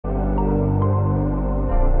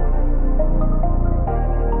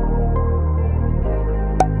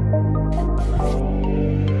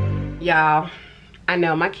Y'all, I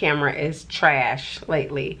know my camera is trash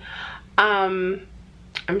lately. I'm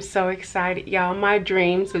so excited, y'all. My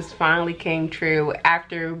dreams has finally came true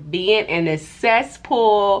after being in a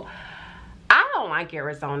cesspool. I don't like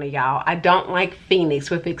Arizona, y'all. I don't like Phoenix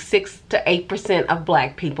with 6 to 8% of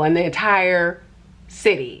black people in the entire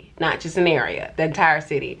city, not just an area, the entire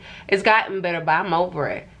city. It's gotten better, but I'm over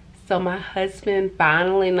it. So my husband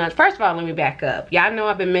finally, first of all, let me back up. Y'all know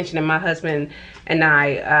I've been mentioning my husband and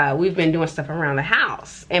I, we've been doing stuff around the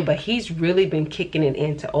house. But he's really been kicking it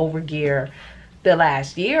into overgear the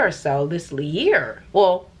last year or so, this year.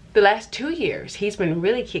 Well, the last 2 years, he's been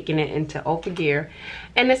really kicking it into overgear.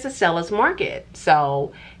 And it's a seller's market.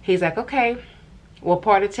 So he's like, okay, what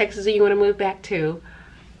part of Texas do you want to move back to?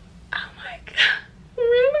 I'm like,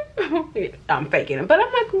 really? I'm faking it, but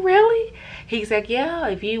I'm like, really? He's like,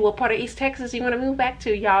 yeah, what part of East Texas you want to move back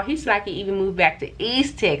to, y'all? He's like, he even moved back to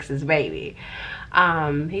East Texas, baby.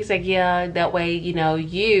 He's like, yeah, that way, you know,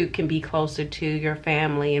 you can be closer to your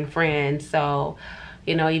family and friends. So,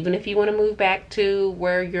 you know, even if you want to move back to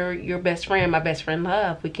where your best friend, my best friend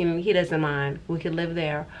Love, he doesn't mind. We can live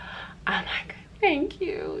there. I'm like, thank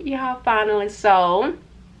you. Yeah, finally. So,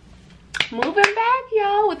 moving back,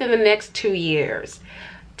 y'all, within the next 2 years.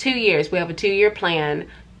 2 years. We have a 2-year plan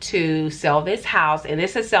to sell this house, and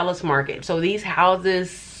it's a seller's market. So these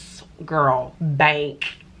houses, girl,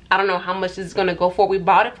 bank. I don't know how much this is gonna go for. We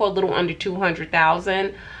bought it for a little under 200,000.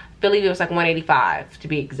 I believe it was like 185 to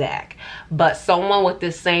be exact. But someone with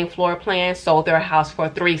this same floor plan sold their house for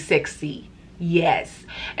 360. Yes,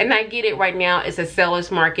 and I get it. Right now it's a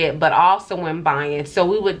seller's market, but also when buying, so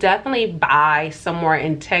we would definitely buy somewhere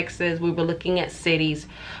in Texas. We were looking at cities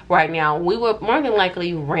right now. We would more than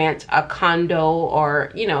likely rent a condo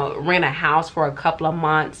or, you know, rent a house for a couple of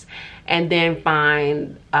months and then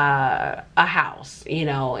find a house, you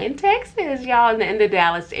know, in Texas, y'all, in the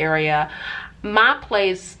Dallas area. My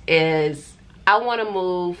place is, I want to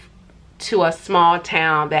move to a small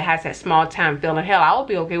town that has that small town feeling. Hell, I would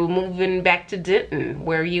be okay with moving back to Denton,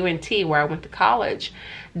 where UNT, where I went to college.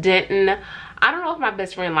 Denton, I don't know if my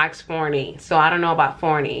best friend likes Forney, so I don't know about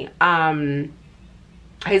Forney.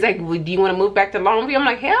 He's like, well, do you want to move back to Longview? I'm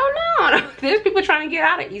like, hell no. There's people trying to get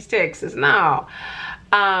out of East Texas. No.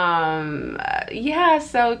 Yeah,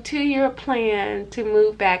 so 2-year plan to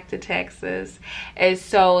move back to Texas. And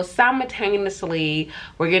so simultaneously,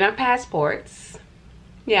 we're getting our passports.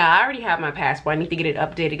 Yeah, I already have my passport. I need to get it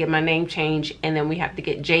updated, get my name changed, and then we have to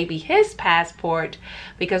get JB his passport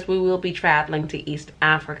because we will be traveling to East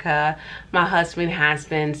Africa. My husband has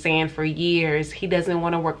been saying for years he doesn't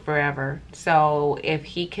want to work forever. So if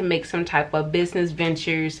he can make some type of business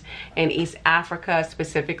ventures in East Africa,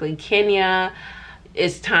 specifically Kenya,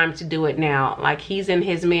 it's time to do it now. Like, he's in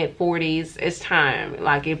his mid-40s. It's time.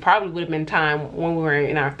 Like, it probably would have been time when we were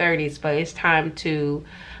in our 30s, but it's time to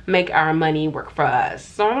make our money work for us.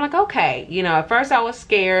 So I'm like, okay, you know, at first I was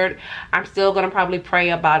scared. I'm still gonna probably pray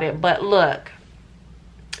about it, but look,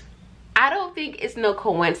 I don't think it's no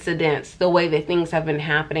coincidence the way that things have been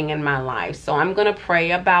happening in my life. So I'm gonna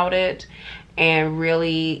pray about it, and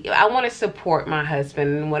really, I want to support my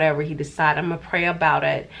husband and whatever he decides. I'm gonna pray about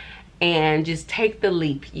it and just take the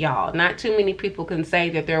leap, y'all. Not too many people can say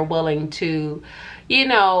that they're willing to, you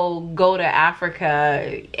know, go to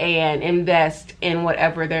Africa and invest in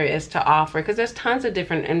whatever there is to offer, because there's tons of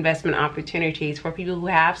different investment opportunities for people who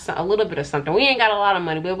have a little bit of something. We ain't got a lot of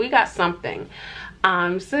money, but we got something.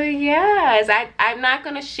 So yes, I'm not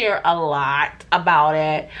gonna share a lot about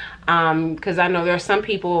it, because I know there are some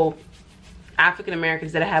people, African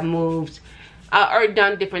Americans, that have moved or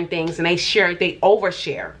done different things, and they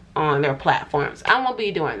overshare on their platforms. I won't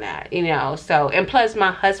be doing that, you know. So, and plus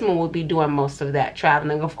my husband will be doing most of that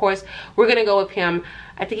traveling. Of course, we're gonna go with him.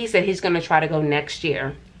 I think he said he's gonna try to go next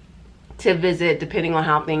year to visit, depending on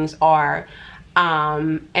how things are.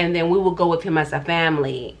 And then we will go with him as a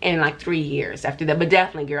family in like 3 years after that. But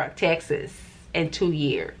definitely, girl, Texas in 2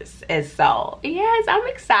 years. And so yes, I'm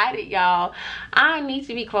excited, y'all. I need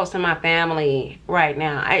to be close to my family right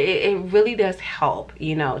now. It really does help,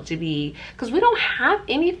 you know, to be, because we don't have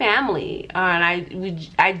any family, and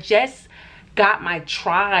I just got my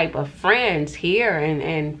tribe of friends here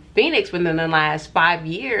in Phoenix within the last 5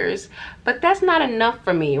 years, but that's not enough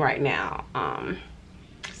for me right now.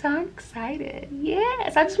 So I'm excited.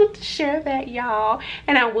 Yes, I just want to share that, y'all.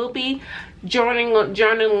 And I will be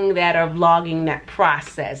journaling that or vlogging that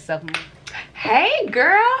process of, hey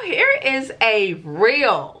girl, here is a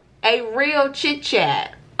real chit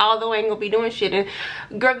chat. Although I ain't gonna be doing shit.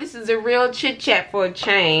 And girl, this is a real chit chat for a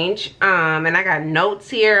change. And I got notes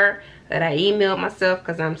here that I emailed myself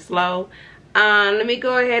because I'm slow. Let me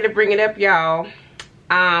go ahead and bring it up, y'all.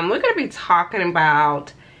 we're gonna be talking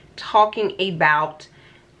about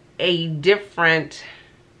a different,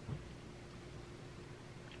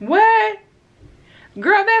 what?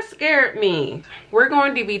 Girl, that scared me. We're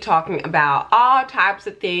going to be talking about all types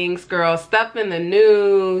of things, girl. Stuff in the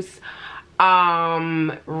news,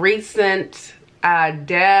 recent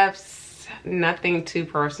deaths, nothing too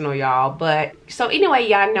personal, y'all. But so anyway,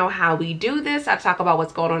 y'all know how we do this. I talk about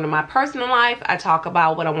what's going on in my personal life. I talk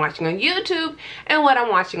about what I'm watching on YouTube and what I'm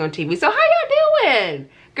watching on TV. So how y'all doing?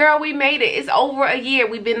 Girl, we made it. It's over a year.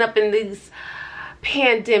 We've been up in these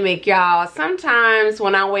pandemic, y'all. Sometimes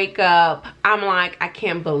when I wake up, I'm like, I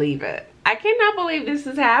can't believe it. I cannot believe this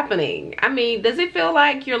is happening. I mean, does it feel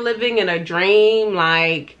like you're living in a dream?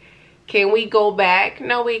 Like, can we go back?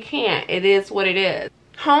 No, we can't. It is what it is.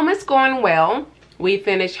 Home is going well. We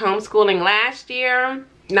finished homeschooling last year.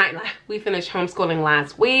 We finished homeschooling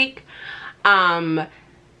last week.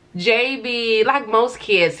 JB, like most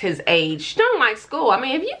kids his age, don't like school. I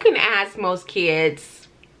mean, if you can ask most kids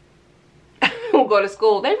who go to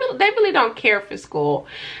school, they really don't care for school.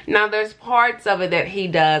 Now, there's parts of it that he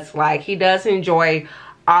does like. He does enjoy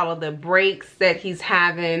all of the breaks that he's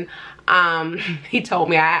having. He told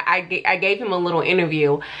me, I gave him a little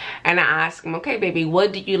interview and I asked him, okay, baby,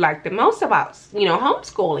 what do you like the most about, you know,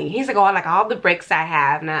 homeschooling? He's like, oh, I like all the breaks I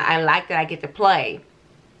have, and I like that I get to play.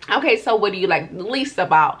 Okay, so what do you like the least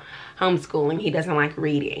about homeschooling? He doesn't like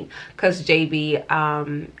reading because JB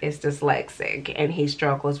is dyslexic and he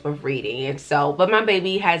struggles with reading. And so, but my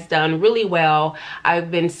baby has done really well. I've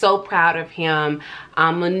been so proud of him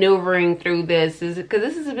maneuvering through this, because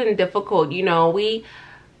this has been difficult. You know, we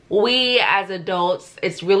as adults,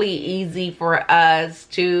 it's really easy for us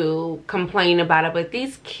to complain about it, but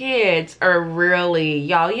these kids are really,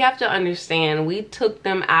 y'all, you have to understand, we took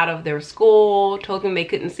them out of their school, told them they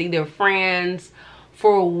couldn't see their friends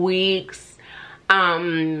for weeks,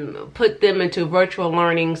 put them into virtual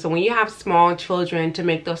learning. So when you have small children, to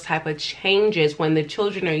make those type of changes when the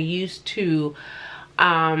children are used to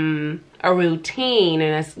a routine,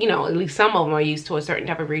 and as you know, at least some of them are used to a certain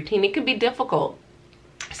type of routine, it could be difficult.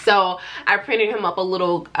 So I printed him up a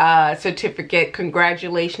little certificate,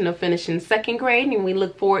 congratulations of finishing 2nd grade, and we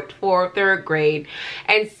look forward for 3rd grade.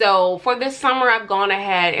 And so for this summer, I've gone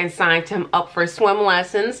ahead and signed him up for swim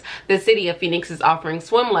lessons. The city of Phoenix is offering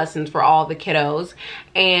swim lessons for all the kiddos.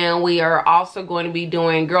 And we are also going to be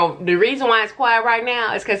doing, girl, the reason why it's quiet right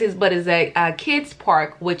now is because his butt is at kids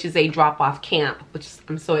park, which is a drop-off camp, which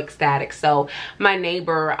I'm so ecstatic. So my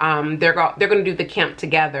neighbor, they're going to do the camp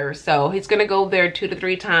together. So he's going to go there 2 to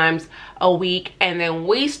 3 times a week, and then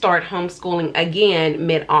we start homeschooling again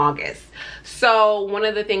mid-August. So one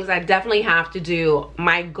of the things I definitely have to do,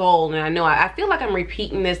 my goal, and I know I feel like I'm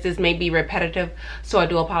repeating this may be repetitive, so I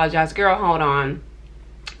do apologize. Girl, hold on.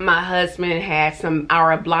 My husband had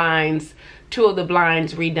our blinds, 2 of the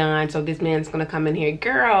blinds redone, so this man's gonna come in here.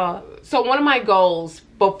 Girl, so one of my goals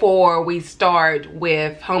before we start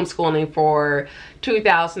with homeschooling for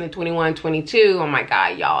 2021-22, oh my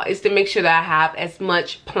god, y'all, is to make sure that I have as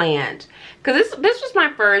much planned, because this was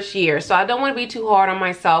my first year, so I don't want to be too hard on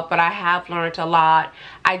myself, but I have learned a lot.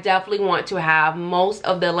 I definitely want to have most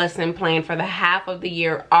of the lesson plan for the half of the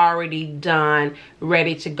year already done,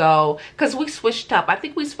 ready to go, because we switched up. I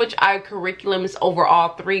think we switched our curriculums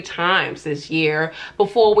overall 3 times this year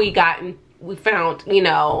before we found, you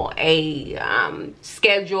know, a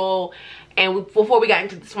schedule, and before we got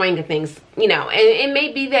into the swing of things, you know, and it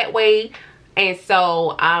may be that way. And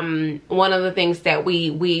so one of the things that we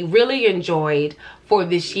really enjoyed for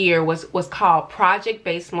this year was called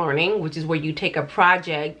project-based learning, which is where you take a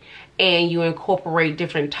project and you incorporate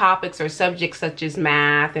different topics or subjects such as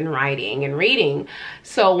math and writing and reading.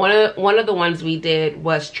 So one of the ones we did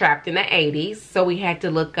was trapped in the 80s. So we had to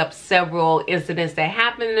look up several incidents that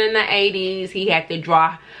happened in the 80s.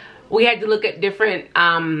 We had to look at different,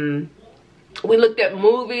 we looked at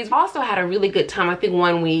movies. Also had a really good time. I think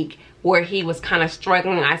one week where he was kind of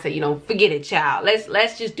struggling, I said, you know, forget it, child.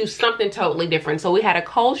 Let's just do something totally different. So we had a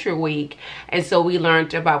culture week, and so we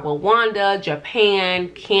learned about Rwanda, Japan,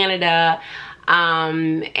 Canada,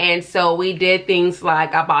 and so we did things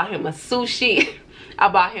like I bought him a sushi. I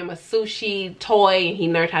bought him a sushi toy, and he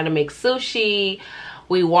learned how to make sushi.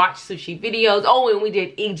 We watched sushi videos. Oh, and we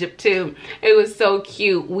did Egypt too. It was so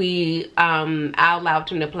cute. I allowed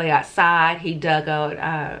him to play outside. He dug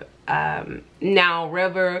out Nile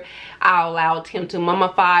River. I allowed him to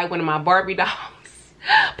mummify one of my Barbie dolls.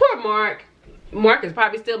 Poor Mark. Mark is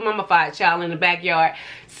probably still mummified, child, in the backyard.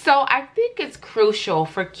 So I think it's crucial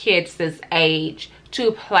for kids this age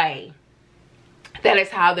to play. That is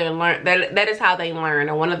how they learn. That is how they learn,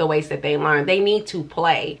 and one of the ways that they learn. They need to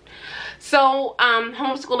play. So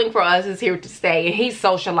homeschooling for us is here to stay, and he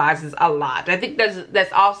socializes a lot. I think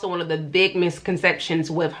that's also one of the big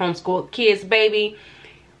misconceptions with homeschool kids, baby.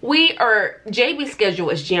 JB's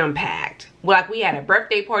schedule is jam-packed. Like, we had a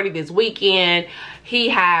birthday party this weekend. He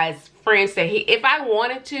has friends that if I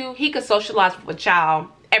wanted to, he could socialize with a child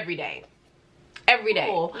every day. Every day.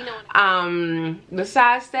 Cool. You know,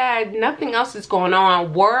 besides that, nothing else is going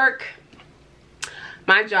on. Work,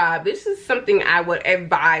 my job, this is something I would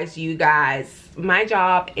advise you guys. My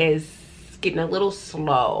job is getting a little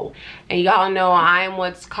slow, and y'all know I am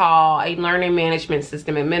what's called a learning management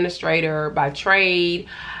system administrator by trade.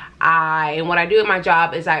 And what I do at my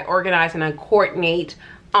job is I organize and I coordinate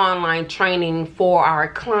online training for our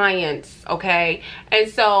clients, okay? And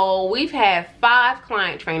so we've had 5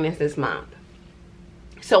 client trainings this month.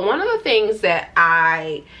 So one of the things that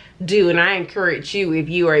I do, and I encourage you if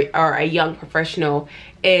you are a young professional,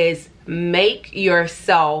 is make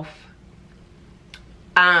yourself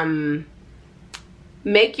a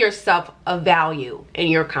value in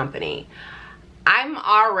your company. I'm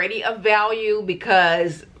already a value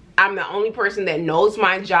because I'm the only person that knows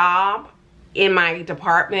my job in my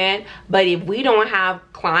department. But if we don't have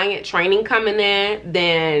client training coming in,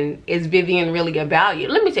 then is Vivian really a value?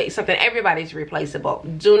 Let me tell you something. Everybody's replaceable.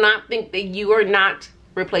 Do not think that you are not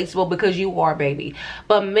replaceable, because you are, baby.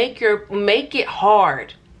 But make it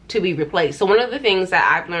hard to be replaced. So one of the things that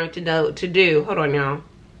I've learned to do, hold on, y'all.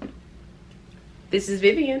 This is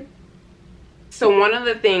Vivian. So one of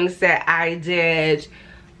the things that I did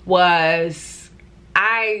was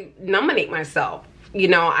I nominate myself. You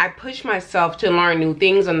know, I push myself to learn new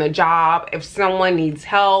things on the job. If someone needs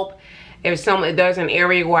help, if there's an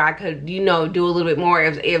area where I could, you know, do a little bit more.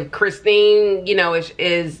 If Christine, you know,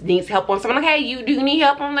 needs help on something, like, hey, do you need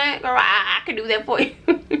help on that? Girl, I can do that for you.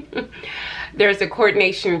 There's a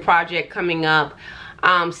coordination project coming up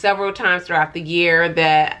several times throughout the year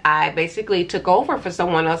that I basically took over for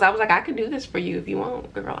someone else. I was like, I can do this for you if you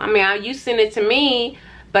want, girl. I mean, you send it to me,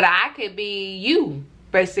 but I could be you,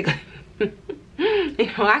 basically. You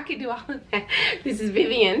know, I could do all of that. This is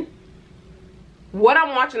Vivian. What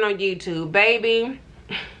I'm watching on YouTube, baby.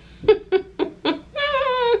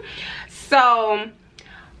 So,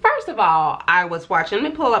 first of all, I was watching.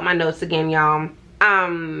 Let me pull up my notes again, y'all.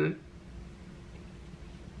 I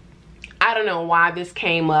don't know why this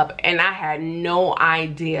came up, and I had no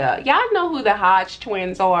idea. Y'all know who the Hodge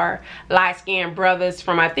twins are? Light-skinned brothers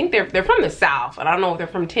from, I think they're from the South. I don't know if they're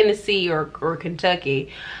from Tennessee or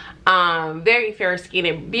Kentucky. Very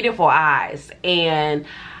fair-skinned, beautiful eyes. And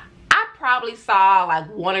I probably saw like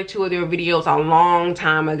 1 or 2 of their videos a long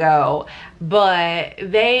time ago. But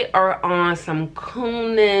they are on some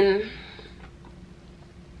cooning.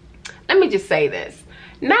 Let me just say this.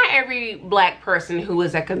 Not every black person who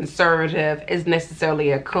is a conservative is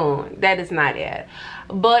necessarily a coon. That is not it.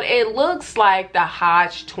 But it looks like the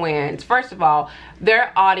Hodge twins, first of all,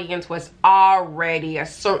 their audience was already a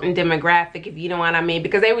certain demographic, if you know what I mean,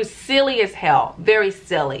 because they were silly as hell, very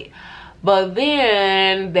silly. But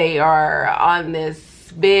then they are on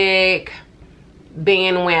this big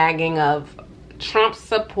bandwagon of Trump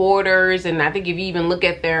supporters, and I think if you even look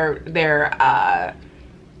at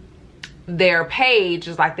their page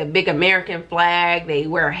is like the big American flag. They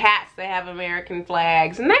wear hats that have American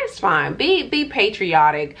flags, and that's fine. Be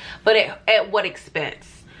patriotic, but at what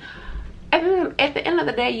expense? At the end of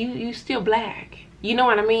the day, you still black. You know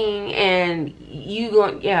what I mean? And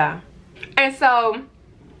yeah. And so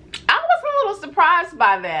I was a little surprised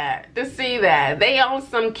by that, to see that they own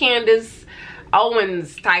some Candace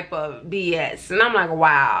Owens type of BS, and I'm like,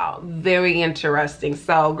 wow, very interesting.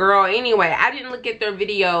 So girl, anyway, I didn't look at their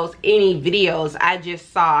videos, I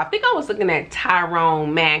just saw, I think I was looking at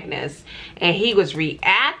Tyrone Magnus, and he was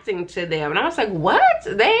reacting to them, and I was like, what?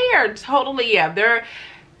 They are totally, yeah, they're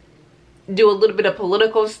do a little bit of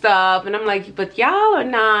political stuff, and I'm like, but y'all are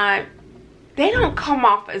not, they don't come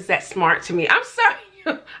off as that smart to me. I'm sorry.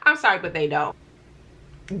 I'm sorry, but they don't.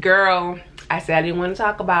 Girl, I said I didn't want to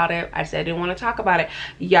talk about it.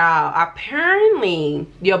 Y'all, apparently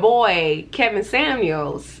your boy Kevin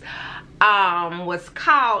Samuels was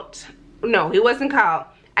caught. No, he wasn't caught.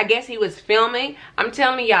 I guess he was filming. I'm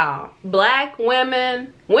telling y'all, black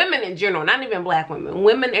women in general, not even black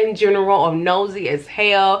women in general are nosy as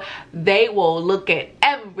hell. They will look at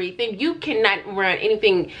everything. You cannot run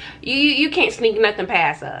anything. You can't sneak nothing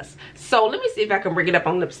past us. So let me see if I can bring it up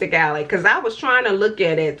on Lipstick Alley, because I was trying to look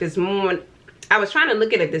at it this morning.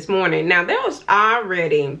 Now there was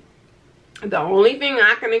already, the only thing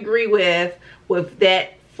I can agree with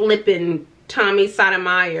that flipping Tommy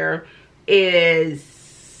Sotomayor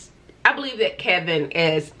is, I believe that Kevin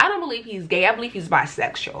is, I don't believe he's gay, I believe he's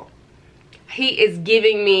bisexual. he is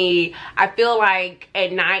giving me, I feel like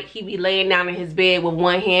at night he be laying down in his bed with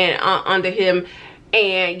one hand under him,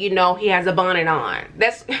 and you know, he has a bonnet on.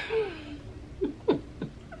 That's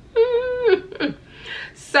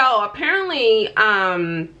so apparently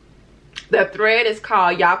the thread is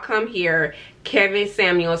called "Y'all Come Here, Kevin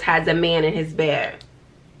Samuels Has a Man in His Bed."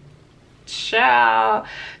 Child.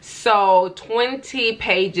 So 20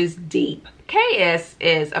 pages deep. KS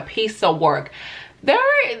is a piece of work.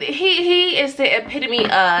 He is the epitome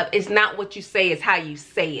of, it's not what you say, it's how you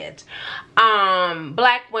say it.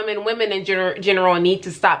 Black women in general need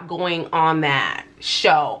to stop going on that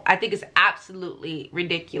show. I think it's absolutely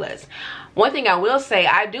ridiculous. One thing I will say,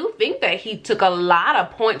 I do think that he took a lot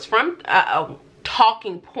of points from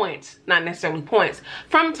talking points, not necessarily points,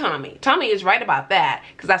 from Tommy. Tommy is right about that,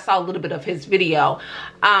 because I saw a little bit of his video.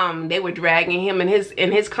 They were dragging him in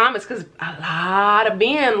his comments because a lot of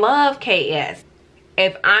men love KS.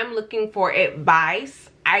 If I'm looking for advice,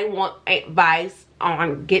 I want advice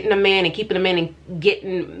on getting a man and keeping a man and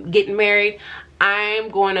getting married. I'm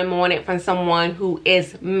going to want it from someone who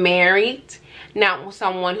is married, not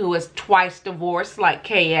someone who is twice divorced like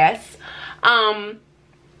KS.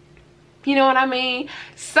 You know what I mean?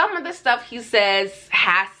 Some of the stuff he says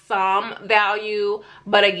has some value,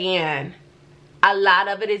 but again, a lot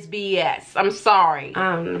of it is BS. I'm sorry.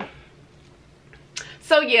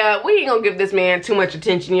 So yeah, we ain't gonna give this man too much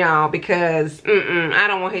attention, y'all, because I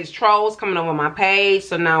don't want his trolls coming over my page.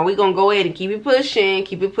 So now we gonna go ahead and keep it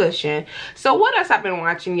pushing. So what else I've been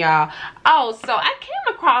watching, y'all? Oh, so I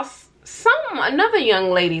came across another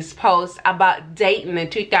young lady's post about dating in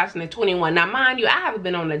 2021. Now mind you, I haven't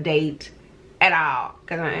been on a date at all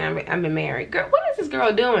because I've been married. Girl, what is this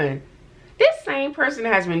girl doing? This same person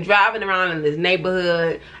has been driving around in this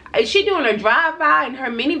neighborhood. Is she doing a drive-by in her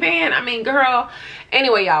minivan? I mean, girl.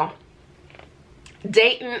 Anyway, y'all,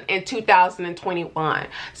 dating in 2021.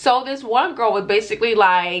 So this one girl was basically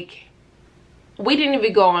like, we didn't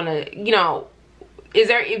even go on a, you know,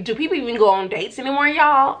 do people even go on dates anymore,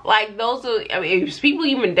 y'all? Like, those are, I mean, is people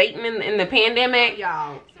even dating in the pandemic?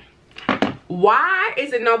 Y'all, why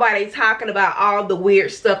isn't nobody talking about all the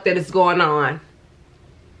weird stuff that is going on?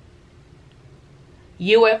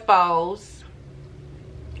 UFOs.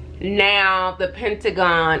 Now the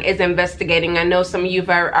Pentagon is investigating. I know some of you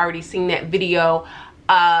have already seen that video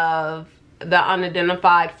of the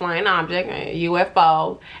unidentified flying object, a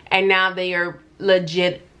UFO, and now they are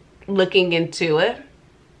legit looking into it.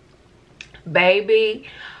 Baby,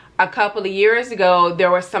 a couple of years ago,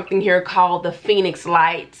 there was something here called the Phoenix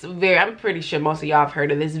Lights. I'm pretty sure most of y'all have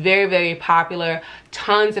heard of this. Very, very popular.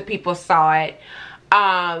 Tons of people saw it.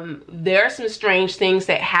 There are some strange things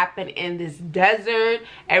that happen in this desert.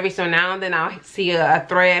 Every so now and then I'll see a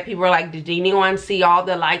thread. People are like, did anyone see all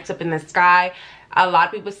the lights up in the sky? A lot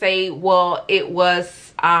of people say, well, it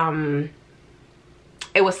was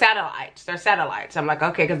satellites. They're satellites. I'm like,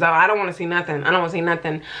 okay, because I don't want to see nothing. I don't want to see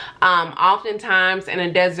nothing. Oftentimes in a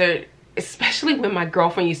desert, especially when my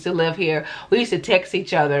girlfriend used to live here, we used to text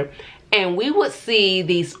each other and we would see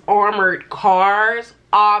these armored cars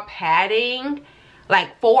all padding,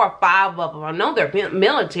 like 4 or 5 of them. I know they're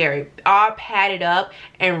military, all padded up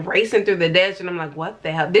and racing through the desert. I'm like, what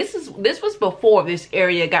the hell? This was before this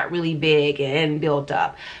area got really big and built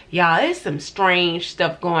up. Y'all, there's some strange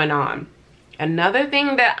stuff going on. Another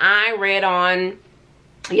thing that I read on,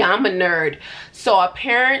 yeah, I'm a nerd. So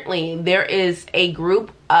apparently there is a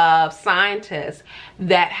group of scientists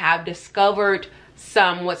that have discovered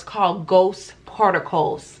some what's called ghost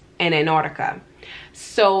particles in Antarctica.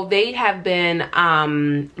 So they have been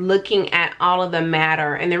looking at all of the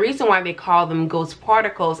matter, and the reason why they call them ghost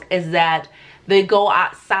particles is that they go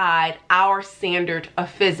outside our standard of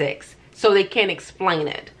physics, so they can't explain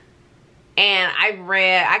it. And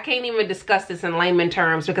I can't even discuss this in layman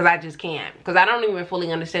terms because I just can't, because I don't even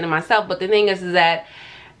fully understand it myself. But the thing is that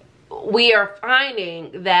we are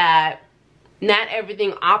finding that not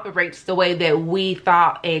everything operates the way that we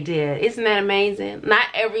thought it did. Isn't that amazing? Not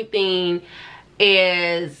everything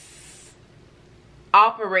is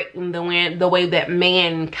operating the way that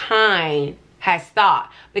mankind has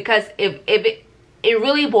thought. Because if it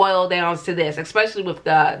really boiled down to this, especially with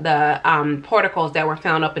the particles that were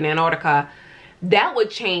found up in Antarctica, that would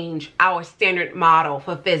change our standard model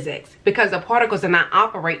for physics, because the particles are not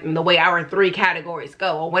operating the way our 3 categories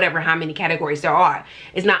go, or whatever, how many categories there are.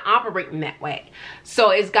 It's not operating that way. So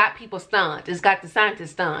it's got people stunned. It's got the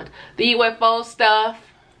scientists stunned. The UFO stuff,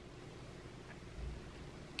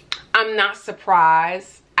 I'm not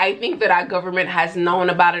surprised. I think that our government has known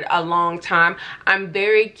about it a long time. I'm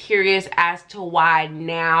very curious as to why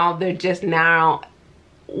now they're just now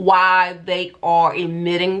why they are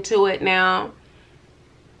admitting to it now.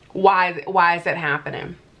 Why is that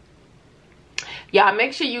happening? Y'all,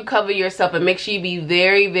 make sure you cover yourself and make sure you be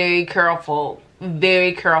very, very careful.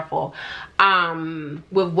 Very careful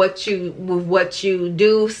with what you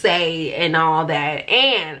do say and all that.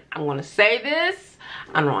 And I'm gonna say this,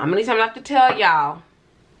 I don't know how many times I have to tell y'all.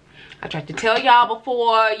 I tried to tell y'all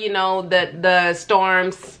before, you know, that the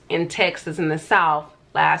storms in Texas in the South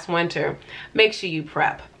last winter. Make sure you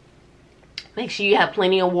prep. Make sure you have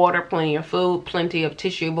plenty of water, plenty of food, plenty of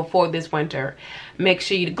tissue before this winter. Make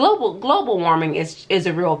sure you, global warming is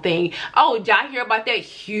a real thing. Oh, did y'all hear about that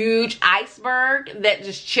huge iceberg that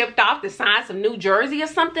just chipped off the size of New Jersey or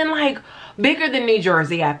something? Like, bigger than New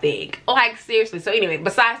Jersey, I think. Like, seriously. So anyway,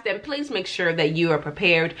 besides that, please make sure that you are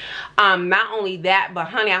prepared. Not only that, but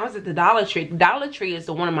honey, I was at the Dollar Tree. The Dollar Tree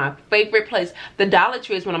is one of my favorite places. The Dollar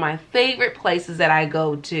Tree is one of my favorite places that I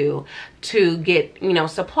go to get, you know,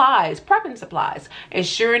 supplies, prepping supplies. And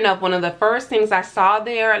sure enough, one of the first things I saw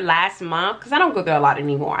there last month, because I don't go there a lot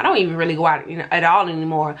anymore. I don't even really go out, you know, at all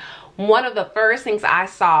anymore. One of the first things I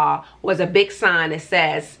saw was a big sign that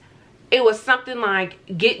says, it was something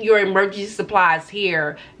like, get your emergency supplies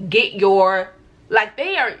here, get your, like,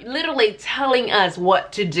 they are literally telling us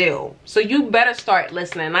what to do. So you better start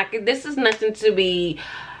listening. Like, this is nothing to be,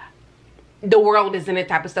 the world isn't it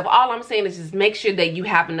type of stuff. All I'm saying is just make sure that you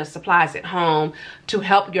have enough supplies at home to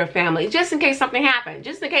help your family, just in case something happens,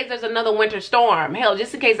 just in case there's another winter storm, hell,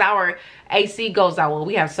 just in case our AC goes out. Well,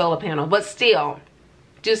 we have solar panels, but still,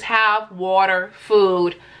 just have water,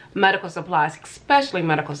 food, medical supplies, especially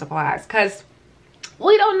medical supplies, because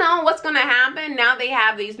we don't know what's going to happen. Now they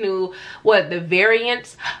have these new, the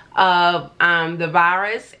variants of the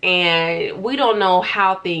virus, and we don't know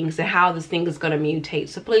how this thing is going to mutate.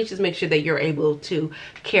 So please just make sure that you're able to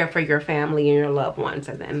care for your family and your loved ones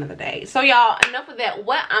at the end of the day. So y'all, enough of that.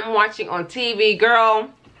 What I'm watching on TV, girl,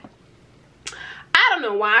 I don't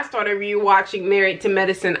know why I started rewatching Married to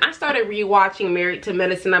Medicine. I started rewatching Married to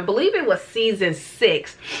Medicine. I believe it was season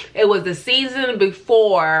 6. It was the season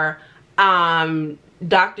before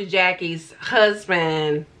Dr. Jackie's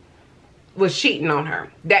husband was cheating on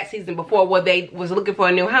her. That season before, where they was looking for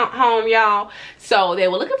a new home, y'all. So they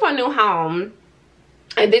were looking for a new home.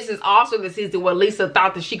 And this is also the season where Lisa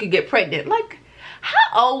thought that she could get pregnant. Like,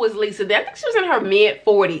 how old was Lisa then? I think she was in her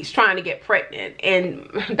mid-40s trying to get pregnant. And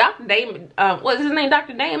Dr. Damon, what is his name?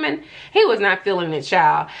 Dr. Damon? He was not feeling it,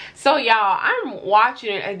 child. So, y'all, I'm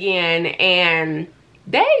watching it again. And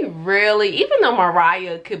they really, even though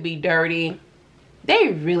Mariah could be dirty, they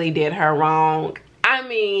really did her wrong. I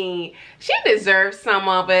mean, she deserves some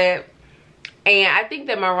of it. And I think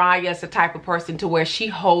that Mariah is the type of person to where she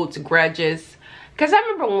holds grudges. Because I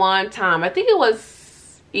remember one time, I think it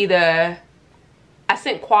was either, I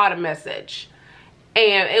sent Quad a message.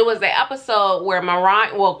 And it was the episode where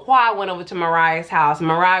Quad went over to Mariah's house.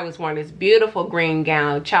 Mariah was wearing this beautiful green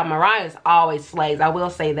gown. Child, Mariah always slays, I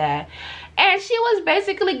will say that. And she was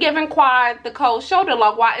basically giving Quad the cold shoulder.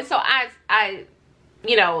 Like, why? And so I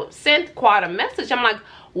you know, sent Quad a message. I'm like,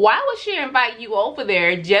 why would she invite you over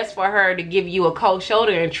there just for her to give you a cold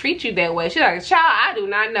shoulder and treat you that way? She's like, child, I do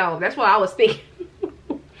not know. That's what I was thinking.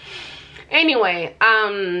 Anyway,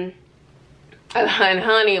 and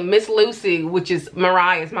honey, Miss Lucy, which is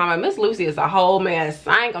Mariah's mama, Miss Lucy is a whole mess.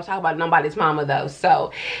 I ain't gonna talk about nobody's mama though.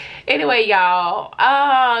 So anyway, y'all,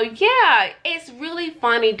 yeah, it's really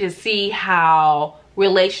funny to see how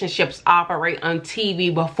relationships operate on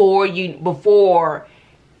TV before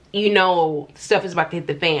you know stuff is about to hit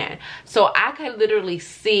the fan. So I could literally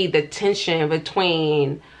see the tension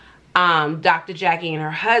between Dr. Jackie and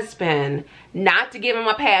her husband. Not to give him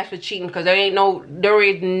a pass for cheating, because there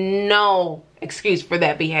is no excuse for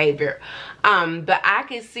that behavior. But I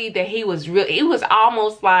could see that he was it was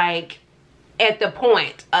almost like at the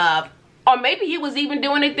point of, or maybe he was even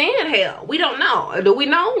doing it then, hell. We don't know. Do we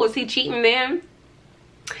know? Was he cheating then?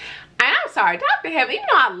 And I'm sorry, Dr. Heavenly, even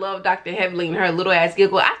though I love Dr. Heavenly and her little ass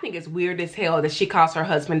giggle, I think it's weird as hell that she calls her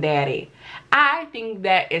husband daddy. I think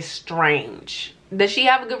that is strange. Does she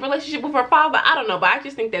have a good relationship with her father? I don't know, but I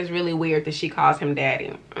just think that's really weird that she calls him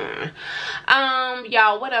daddy.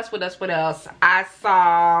 Y'all, what else? I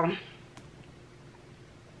saw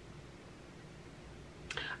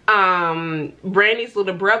Brandy's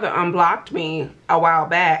little brother unblocked me a while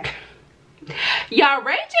back. Y'all,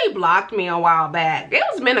 Ray J blocked me a while back. It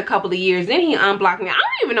was been a couple of years, then he unblocked me. I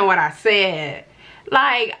don't even know what I said.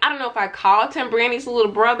 Like, I don't know if I called him Brandy's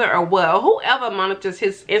little brother or what. Whoever monitors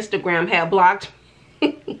his Instagram had blocked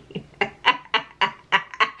me.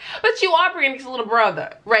 But you are Brandy's little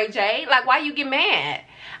brother, Ray J. Like, why you get mad?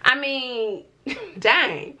 I mean,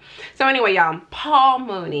 dang. So anyway, y'all, Paul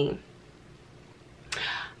Mooney.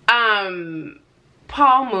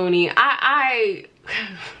 Paul Mooney,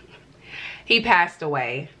 he passed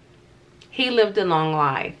away. He lived a long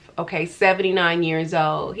life, okay, 79 years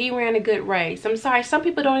old. He ran a good race. I'm sorry, some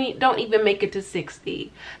people don't even make it to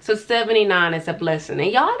 60. So 79 is a blessing. And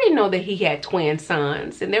y'all didn't know that he had twin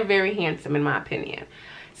sons, and they're very handsome in my opinion.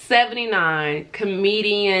 79,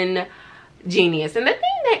 comedian, genius. And the thing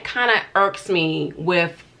that kind of irks me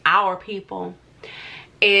with our people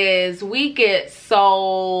is we get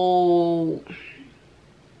so...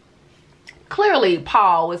 Clearly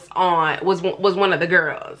Paul was one of the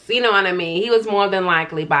girls, you know what I mean? He was more than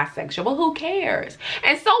likely bisexual, but who cares?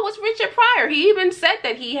 And so was Richard Pryor. He even said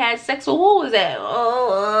that he had sex with, who was that?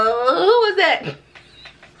 Oh, who was that?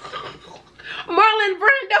 Marlon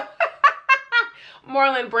Brando.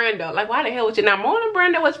 Marlon Brando. Like, why the hell was you? Now, Marlon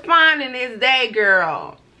Brando was fine in his day,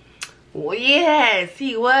 girl. Well, yes,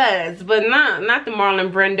 he was, but not the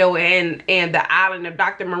Marlon Brando and the Island of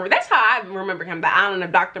Dr. Monroe. That's how I remember him, the Island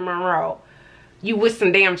of Dr. Monroe. You with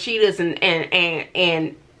some damn cheetahs and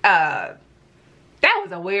that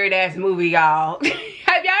was a weird ass movie, y'all.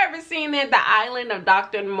 Have y'all ever seen that? The Island of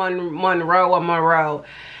Dr. Monroe or Monroe.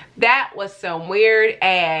 That was some weird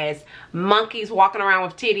ass monkeys walking around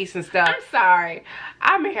with titties and stuff. I'm sorry.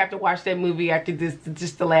 I may have to watch that movie after this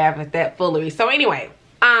just to laugh at that foolery. So anyway,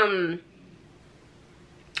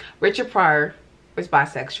 Richard Pryor was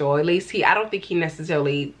bisexual. At least I don't think he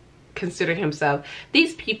necessarily considered himself.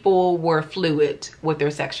 These people were fluid with their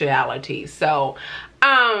sexuality. So,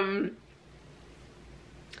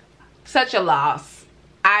 such a loss.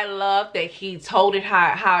 I love that he told it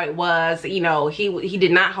how it was. You know, he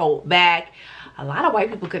did not hold back. A lot of white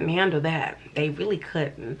people couldn't handle that. They really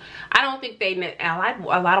couldn't. I don't think a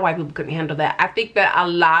lot of white people couldn't handle that. I think that a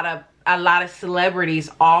lot of celebrities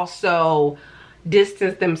also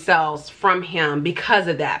distanced themselves from him because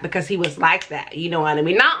of that, because he was like that, you know what I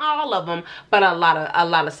mean? Not all of them, but a lot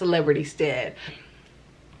of celebrities did.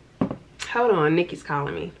 Hold on, Nikki's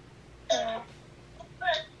calling me.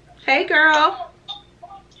 Hey girl.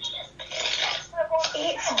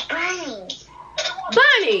 It's Bunny.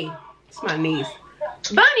 Bunny, it's my niece.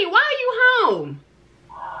 Bunny, why are you home?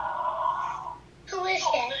 Who is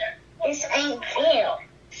that? It's Aunt Bill.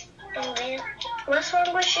 What's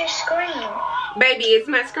wrong with your screen? Baby, is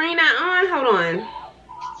my screen not on? Hold on.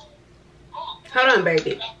 Hold on,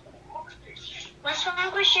 baby. What's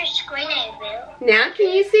wrong with your screen, Aunt Bill? Now can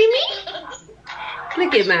you see me?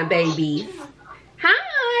 Look at my babies.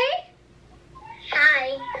 Hi.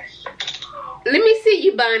 Hi. Let me see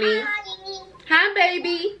you, Bunny. Hi. Hi,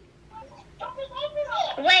 baby.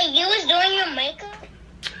 Wait, you was doing your makeup?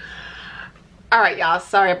 All right, y'all,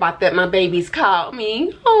 sorry about that. My babies called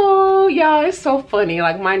me. Oh, y'all, it's so funny.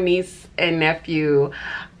 Like, my niece and nephew,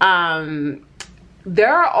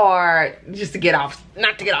 there are, just to get off,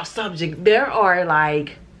 not to get off subject, there are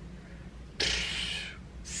like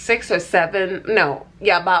 6 or 7, no,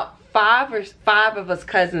 yeah, about five of us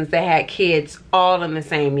cousins that had kids all in the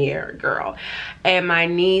same year, girl. And my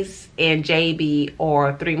niece and JB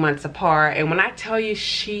are 3 months apart. And when I tell you,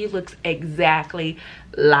 she looks exactly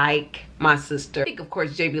like my sister. I think, of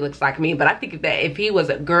course, JB looks like me, but I think that if he was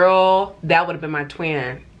a girl, that would have been my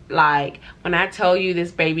twin. Like, when I tell you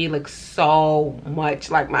this baby looks so much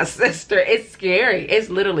like my sister, it's scary. It's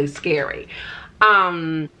literally scary.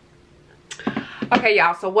 Okay,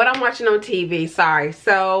 y'all, so what I'm watching on TV, sorry.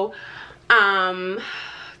 So,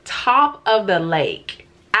 Top of the Lake.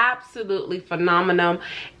 Absolutely phenomenal.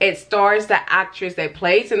 It stars the actress that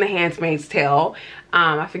plays in The Handmaid's Tale.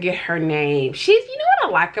 I forget her name. She's, you know what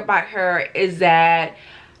I like about her is that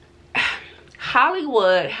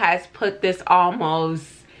Hollywood has put this almost,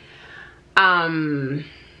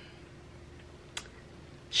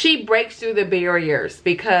 she breaks through the barriers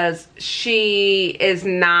because she is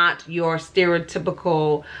not your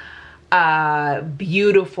stereotypical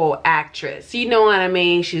beautiful actress, you know what I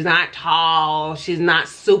mean? She's not tall, she's not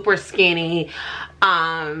super skinny.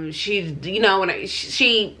 She's, you know, when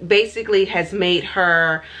she basically has made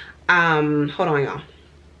her hold on, y'all.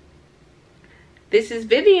 This is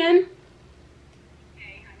Vivian.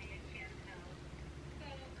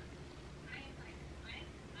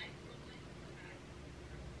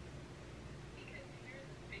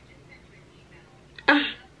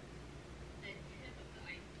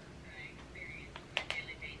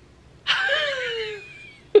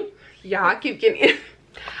 Y'all, I keep getting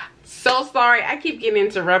so sorry, I keep getting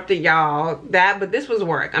interrupted, y'all. But this was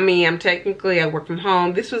work. I mean, I work from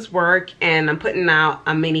home. This was work, and I'm putting out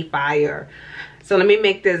a mini fire. So let me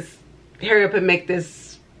make this, hurry up and make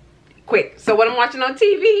this quick. So what I'm watching on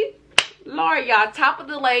TV, Lord, y'all, Top of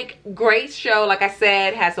the Lake, great show. Like I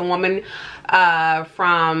said, has a woman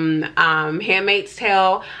from Handmaid's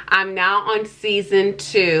Tale. I'm now on season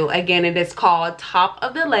 2. Again, it is called Top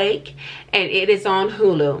of the Lake, and it is on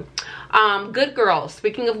Hulu. Good Girls.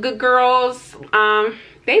 Speaking of Good Girls,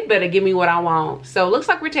 they better give me what I want. So it looks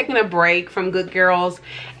like we're taking a break from Good Girls,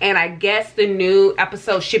 and I guess the new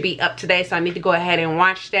episode should be up today, so I need to go ahead and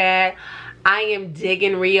watch that. I am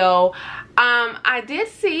digging Rio. I did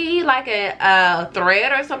see like a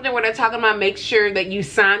thread or something where they're talking about make sure that you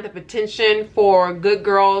sign the petition for Good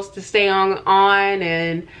Girls to stay on,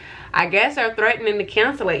 and I guess they're threatening to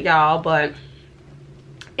cancel it, y'all, but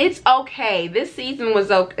it's okay. This season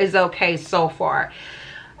is okay so far.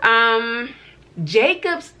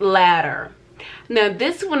 Jacob's Ladder. Now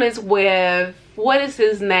this one is with, what is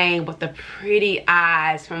his name with the pretty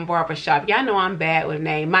eyes from Barbershop? Y'all know I'm bad with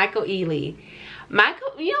name. Michael Ealy.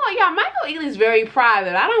 Michael, you know what, y'all, Michael Ealy's very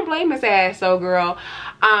private. I don't blame his ass, so girl.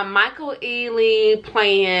 Michael Ealy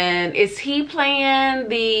playing, is he playing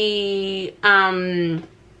the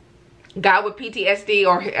guy with PTSD,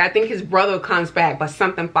 or I think his brother comes back but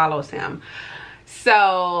something follows him.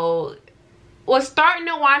 So was starting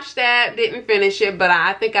to watch that, didn't finish it, but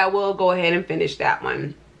I think I will go ahead and finish that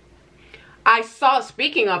one. I saw,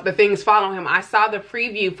 speaking of the things following him, I saw the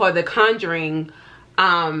preview for The Conjuring,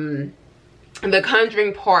 The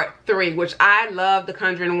Conjuring Part 3, which I love The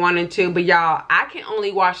Conjuring 1 and 2, but y'all, I can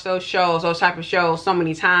only watch those shows, those type of shows, so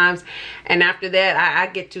many times, and after that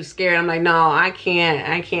I get too scared. I'm like, no, I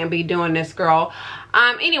can't be doing this, girl.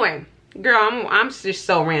 Anyway, girl, I'm just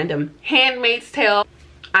so random. Handmaid's Tale.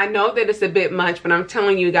 I know that it's a bit much, but I'm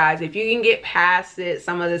telling you guys, if you can get past it,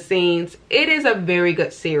 some of the scenes, it is a very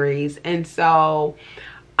good series. And so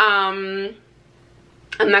I'm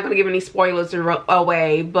not gonna give any spoilers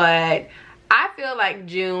away, but I feel like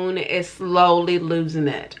June is slowly losing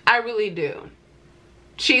it. I really do.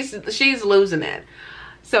 She's losing it.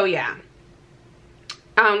 So yeah.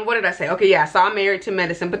 What did I say? Okay, yeah, so I'm Married to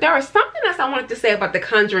Medicine. But there was something else I wanted to say about The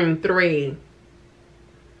Conjuring 3.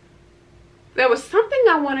 There was something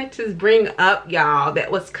I wanted to bring up, y'all,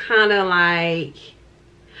 that was kind of like,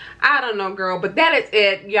 I don't know, girl, but that is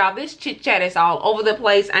it, y'all. This chit chat is all over the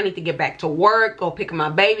place. I need to get back to work, go pick up my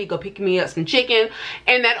baby, go pick me up some chicken,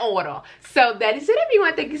 in that order. So that is it,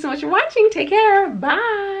 everyone. Thank you so much for watching. Take care.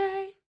 Bye.